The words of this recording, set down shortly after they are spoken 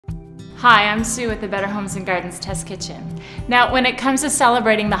Hi, I'm Sue with the Better Homes and Gardens Test Kitchen. Now, when it comes to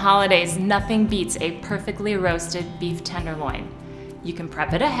celebrating the holidays, nothing beats a perfectly roasted beef tenderloin. You can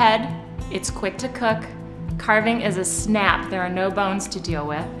prep it ahead, it's quick to cook, carving is a snap, there are no bones to deal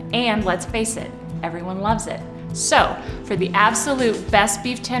with, and let's face it, everyone loves it. So, for the absolute best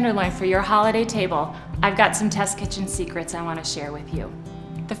beef tenderloin for your holiday table, I've got some test kitchen secrets I want to share with you.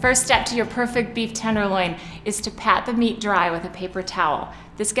 The first step to your perfect beef tenderloin is to pat the meat dry with a paper towel.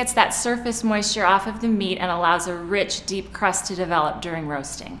 This gets that surface moisture off of the meat and allows a rich, deep crust to develop during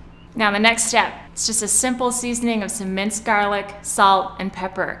roasting. Now the next step is just a simple seasoning of some minced garlic, salt, and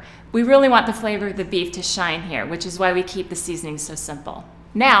pepper. We really want the flavor of the beef to shine here, which is why we keep the seasoning so simple.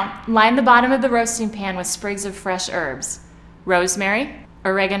 Now, line the bottom of the roasting pan with sprigs of fresh herbs. Rosemary,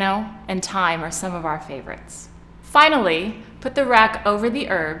 oregano, and thyme are some of our favorites. Finally, put the rack over the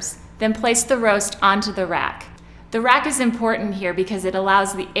herbs, then place the roast onto the rack. The rack is important here because it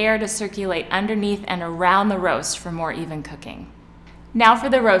allows the air to circulate underneath and around the roast for more even cooking. Now for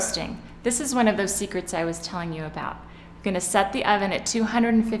the roasting. This is one of those secrets I was telling you about. You're going to set the oven at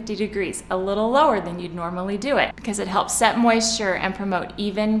 250 degrees, a little lower than you'd normally do it, because it helps set moisture and promote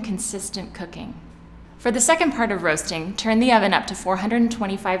even, consistent cooking. For the second part of roasting, turn the oven up to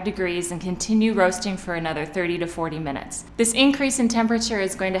 425 degrees and continue roasting for another 30 to 40 minutes. This increase in temperature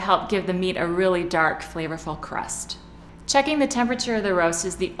is going to help give the meat a really dark, flavorful crust. Checking the temperature of the roast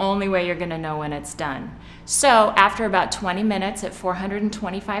is the only way you're going to know when it's done. So, after about 20 minutes at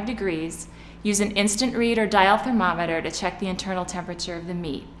 425 degrees, use an instant read or dial thermometer to check the internal temperature of the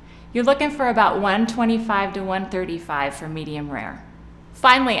meat. You're looking for about 125 to 135 for medium rare.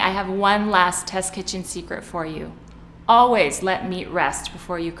 Finally, I have one last test kitchen secret for you. Always let meat rest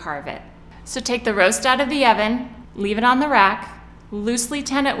before you carve it. So take the roast out of the oven, leave it on the rack, loosely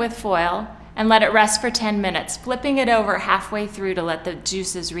tin it with foil, and let it rest for 10 minutes, flipping it over halfway through to let the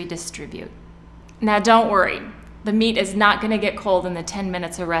juices redistribute. Now don't worry, the meat is not going to get cold in the 10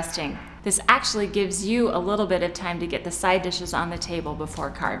 minutes of resting. This actually gives you a little bit of time to get the side dishes on the table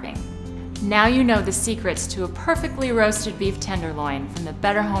before carving. Now you know the secrets to a perfectly roasted beef tenderloin from the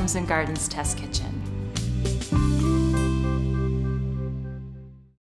Better Homes and Gardens Test Kitchen.